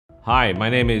Hi, my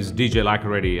name is DJ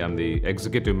Lakkireddy. I'm the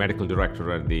Executive Medical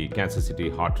Director at the Kansas City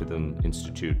Heart Rhythm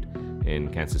Institute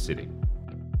in Kansas City.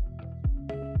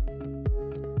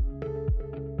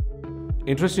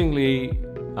 Interestingly,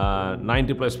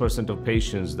 90+% of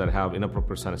patients that have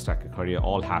inappropriate sinus tachycardia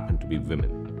all happen to be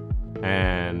women,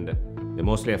 and they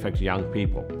mostly affect young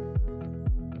people.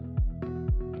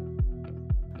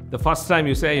 The first time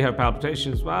you say you have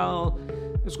palpitations, well,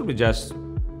 this could be just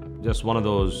one of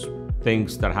those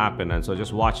things that happen, and so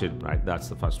just watch it, right? That's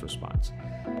the first response.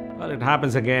 Well, it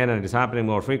happens again, and it's happening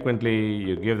more frequently.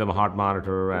 You give them a heart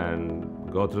monitor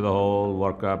and go through the whole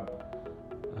workup,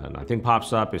 and nothing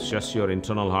pops up. It's just your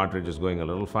internal heart rate is going a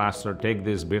little faster. Take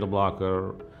this beta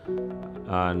blocker,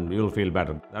 and you'll feel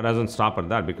better. That doesn't stop at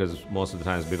that, because most of the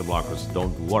times beta blockers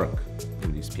don't work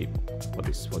in these people,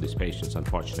 for these patients,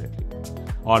 unfortunately,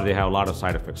 or they have a lot of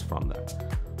side effects from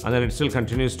that. And then it still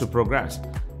continues to progress.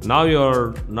 Now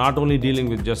you're not only dealing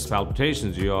with just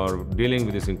palpitations, you're dealing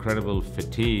with this incredible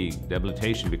fatigue,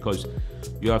 debilitation, because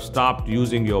you have stopped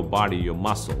using your body, your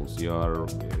muscles, your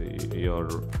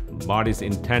body's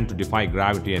intent to defy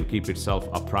gravity and keep itself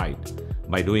upright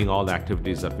by doing all the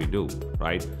activities that we do,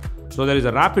 right? So there is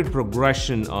a rapid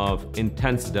progression of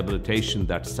intense debilitation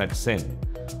that sets in,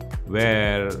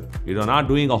 where you're not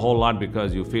doing a whole lot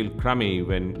because you feel crummy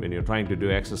when you're trying to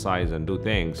do exercise and do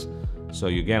things. So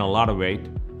you gain a lot of weight,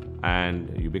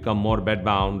 and you become more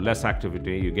bedbound, less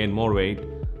activity, you gain more weight,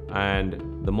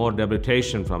 and the more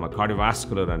debilitation from a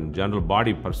cardiovascular and general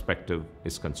body perspective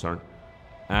is concerned,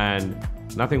 and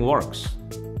nothing works.